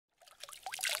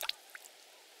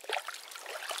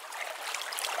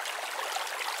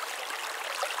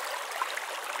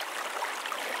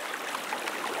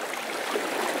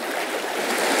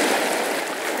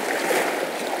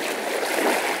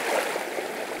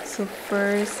So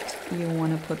first you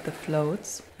want to put the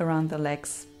floats around the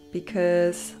legs,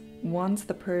 because once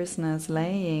the person is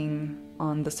laying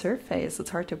on the surface, it's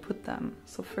hard to put them.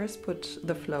 So first put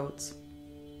the floats.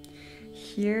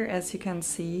 Here, as you can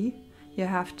see, you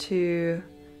have to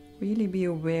really be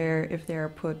aware if they are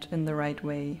put in the right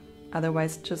way.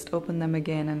 Otherwise, just open them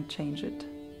again and change it.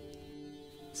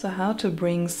 So how to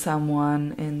bring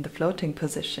someone in the floating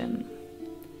position?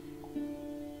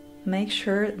 Make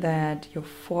sure that your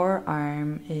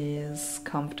forearm is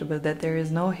comfortable, that there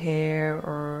is no hair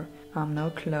or no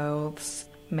clothes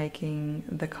making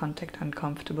the contact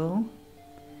uncomfortable.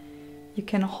 You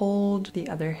can hold the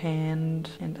other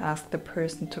hand and ask the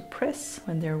person to press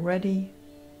when they're ready,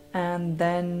 and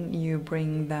then you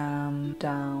bring them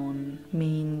down.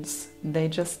 Means they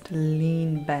just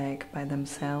lean back by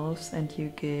themselves and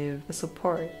you give the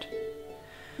support.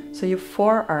 So your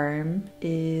forearm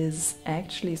is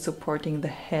actually supporting the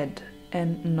head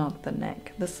and not the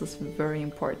neck. This is very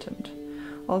important.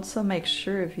 Also make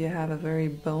sure, if you have a very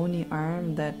bony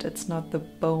arm, that it's not the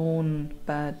bone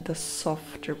but the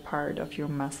softer part of your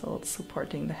muscles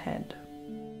supporting the head.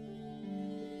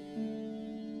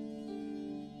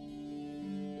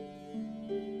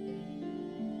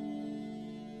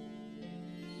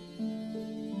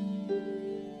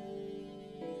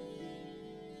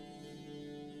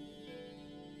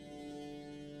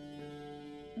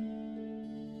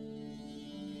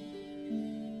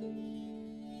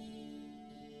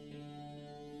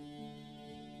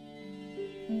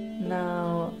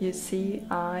 Now, you see,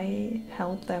 I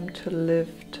help them to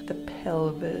lift the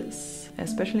pelvis,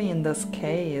 especially in this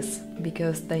case,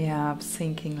 because they have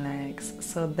sinking legs.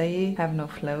 So they have no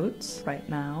floats right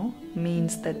now,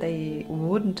 means that they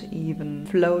wouldn't even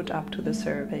float up to the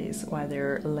surface while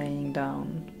they're laying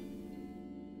down.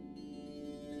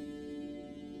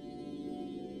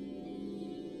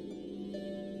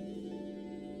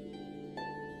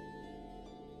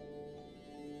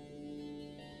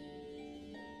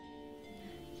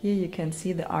 Here you can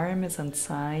see the arm is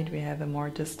inside, we have a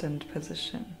more distant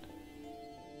position.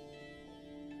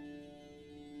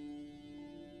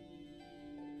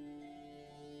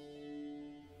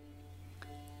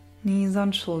 Knees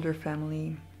on shoulder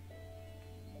family.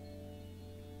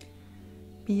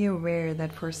 Be aware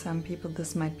that for some people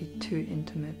this might be too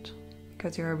intimate,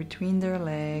 because you are between their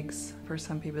legs. For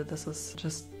some people this is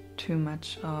just too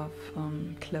much of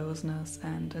closeness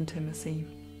and intimacy.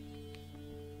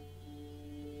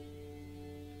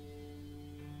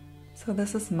 So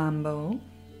this is Mambo.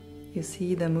 You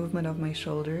see the movement of my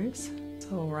shoulders.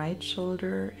 So right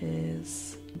shoulder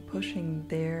is pushing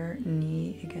their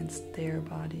knee against their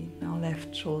body. Now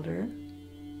left shoulder.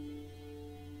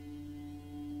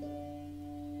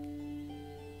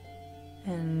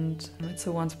 And it's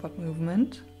a one-spot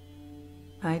movement.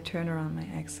 I turn around my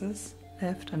axis,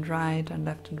 left and right and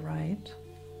left and right.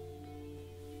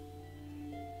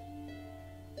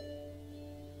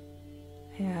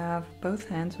 I have both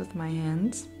hands with my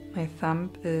hands. My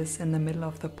thumb is in the middle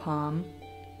of the palm.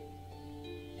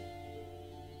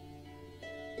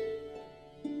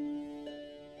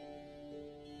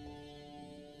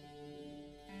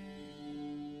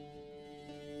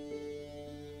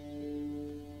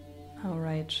 Now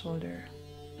right shoulder.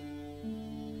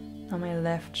 Now my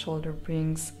left shoulder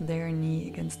brings their knee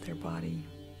against their body.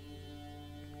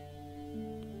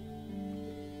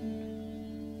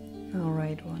 Now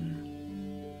right one.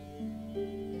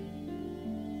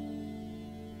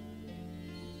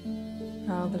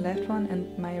 Now the left one,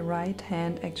 and my right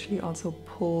hand actually also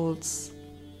pulls.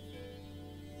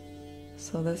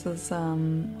 So this is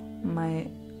my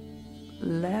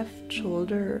left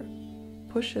shoulder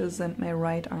pushes and my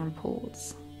right arm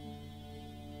pulls.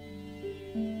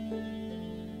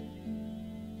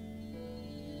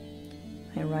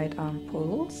 My right arm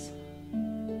pulls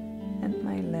and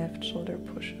my left shoulder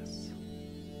pushes.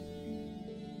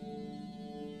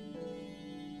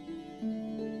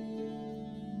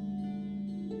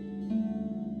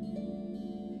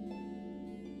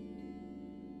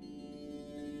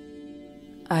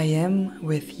 I am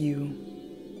with you.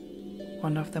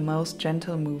 One of the most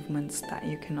gentle movements that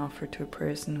you can offer to a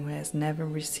person who has never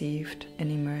received an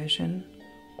immersion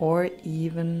or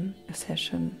even a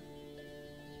session.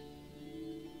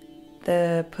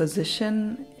 The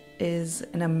position is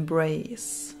an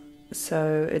embrace,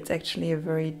 so it's actually a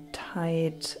very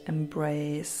tight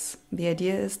embrace. The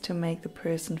idea is to make the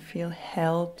person feel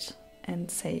held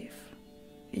and safe.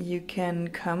 You can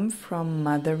come from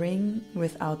mothering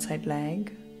with outside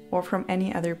leg, or from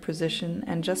any other position,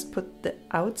 and just put the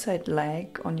outside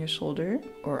leg on your shoulder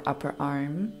or upper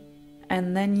arm,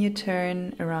 and then you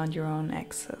turn around your own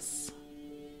axis.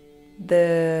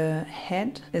 The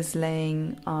head is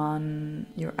laying on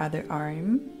your other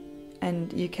arm,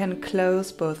 and you can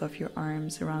close both of your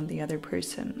arms around the other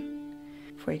person.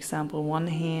 For example, one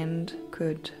hand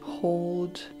could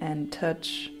hold and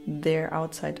touch their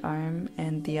outside arm,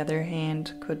 and the other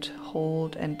hand could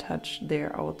hold and touch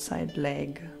their outside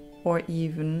leg, or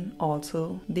even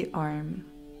also the arm.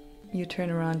 You turn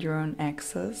around your own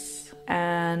axis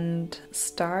and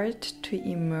start to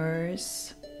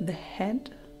immerse the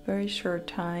head, very short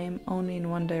time, only in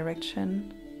one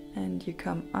direction, and you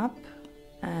come up,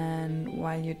 and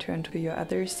while you turn to your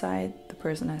other side, the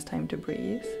person has time to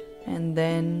breathe, and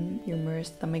then you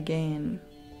immerse them again.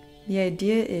 The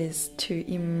idea is to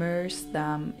immerse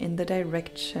them in the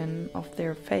direction of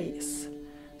their face,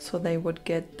 so they would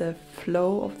get the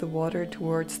flow of the water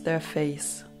towards their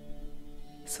face.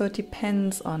 So it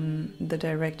depends on the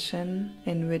direction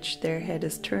in which their head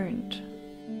is turned.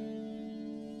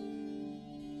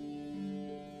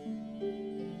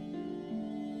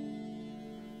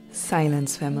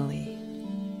 Silence, family.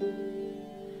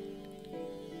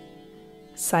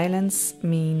 Silence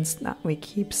means that we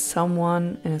keep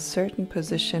someone in a certain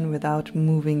position without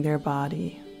moving their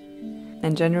body.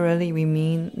 And generally we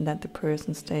mean that the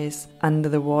person stays under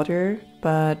the water,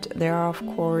 but there are of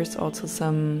course also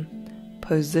some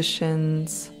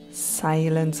positions,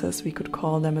 silences we could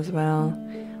call them as well,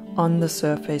 on the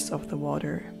surface of the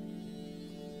water.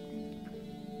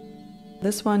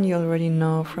 This one you already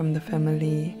know from the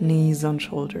family knees on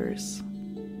shoulders.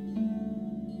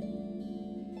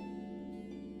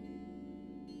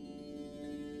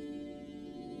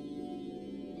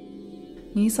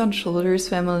 Knees on shoulders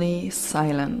family,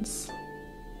 silence.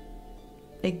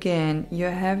 Again, you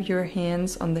have your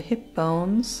hands on the hip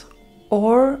bones,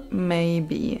 or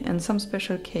maybe, in some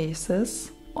special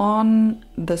cases, on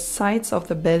the sides of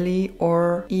the belly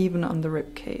or even on the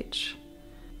rib cage.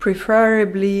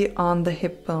 Preferably on the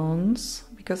hip bones,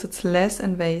 because it's less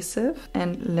invasive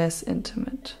and less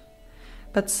intimate.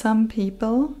 But some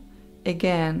people,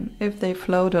 again, if they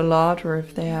float a lot or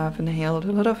if they have inhaled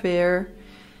a lot of air,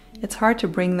 it's hard to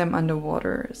bring them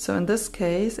underwater. So in this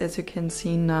case, as you can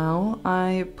see now,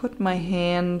 I put my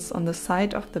hands on the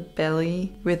side of the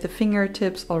belly with the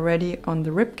fingertips already on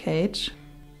the rib cage.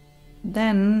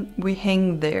 Then we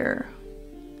hang there.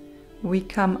 We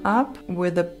come up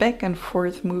with a back and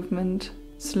forth movement,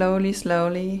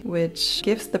 slowly, which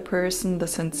gives the person the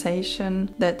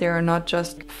sensation that they are not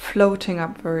just floating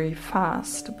up very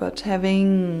fast, but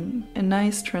having a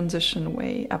nice transition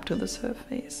way up to the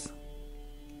surface.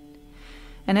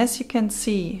 And as you can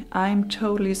see, I'm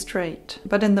totally straight,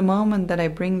 but in the moment that I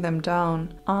bring them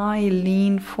down, I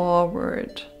lean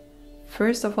forward.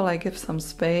 First of all, I give some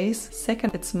space.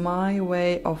 Second, it's my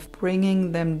way of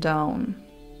bringing them down.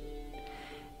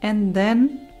 And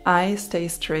then I stay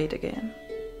straight again.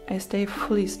 I stay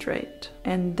fully straight,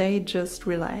 and they just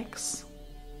relax.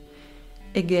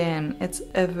 Again, it's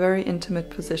a very intimate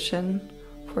position.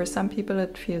 For some people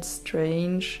it feels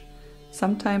strange.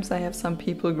 Sometimes I have some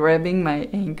people grabbing my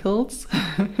ankles.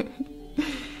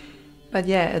 But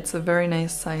yeah, it's a very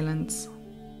nice silence.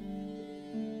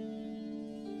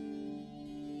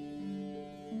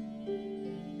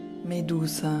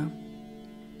 Medusa.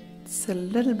 It's a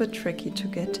little bit tricky to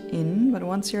get in, but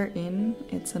once you're in,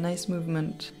 it's a nice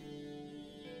movement.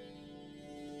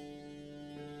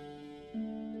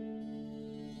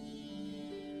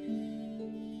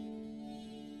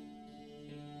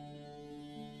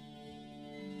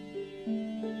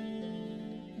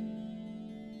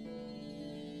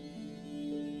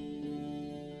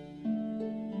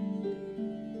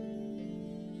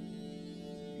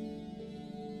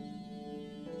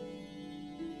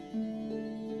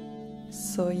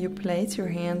 So you place your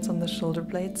hands on the shoulder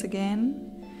blades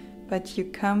again, but you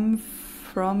come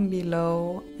from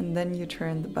below and then you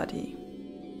turn the body.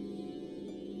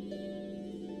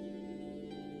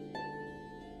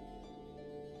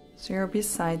 So you're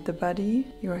beside the body,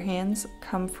 your hands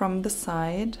come from the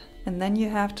side, and then you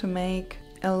have to make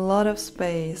a lot of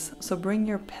space. So bring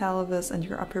your pelvis and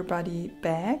your upper body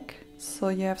back, so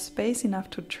you have space enough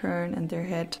to turn and their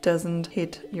head doesn't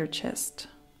hit your chest.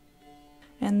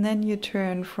 And then you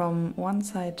turn from one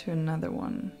side to another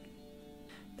one.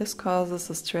 This causes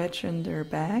a stretch in their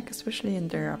back, especially in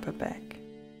their upper back.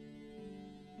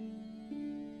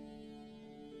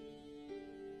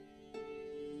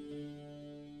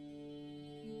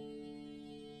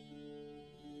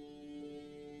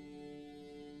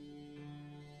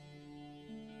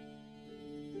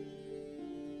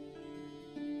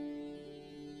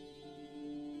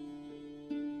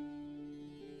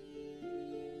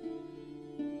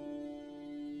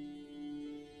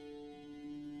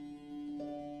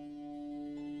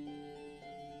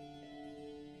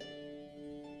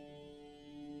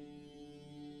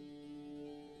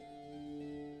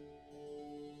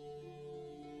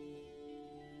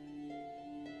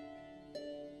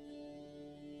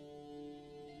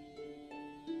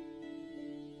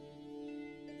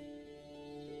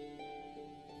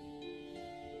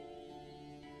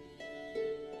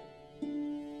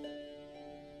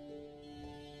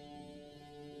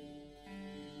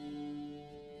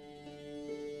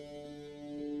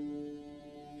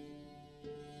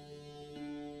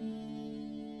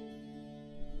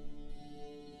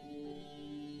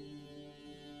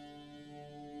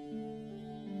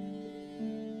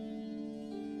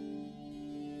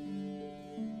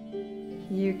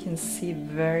 You can see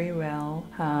very well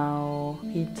how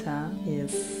Rita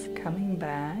is coming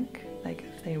back, like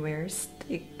if they were a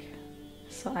stick.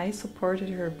 So I supported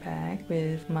her back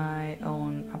with my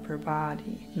own upper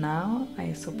body. Now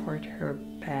I support her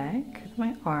back with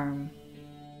my arm.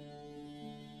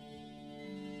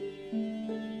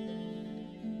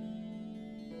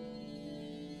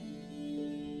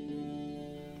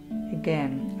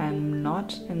 Again, I'm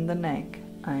not in the neck,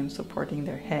 I'm supporting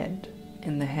their head.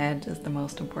 In the head is the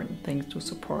most important thing to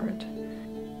support.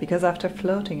 Because after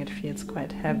floating it feels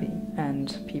quite heavy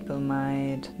and people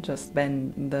might just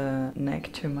bend the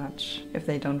neck too much if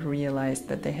they don't realize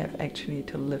that they have actually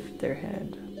to lift their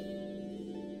head.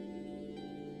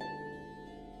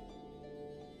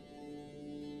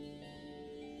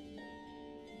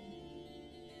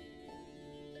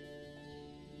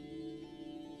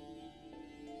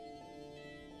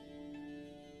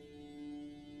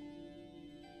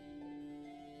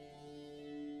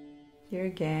 Here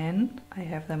again, I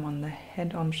have them on the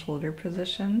head-on-shoulder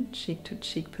position,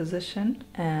 cheek-to-cheek position,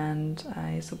 and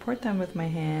I support them with my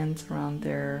hands around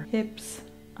their hips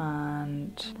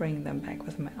and bring them back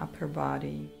with my upper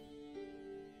body.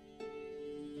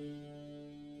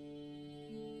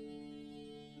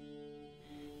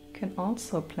 You can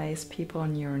also place people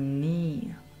on your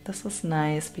knee. This is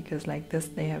nice because like this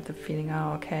they have the feeling,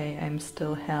 oh okay, I'm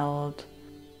still held.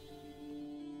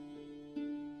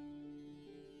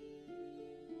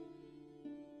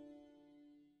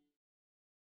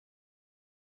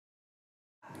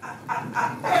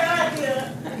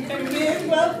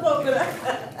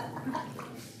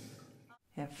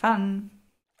 Have fun!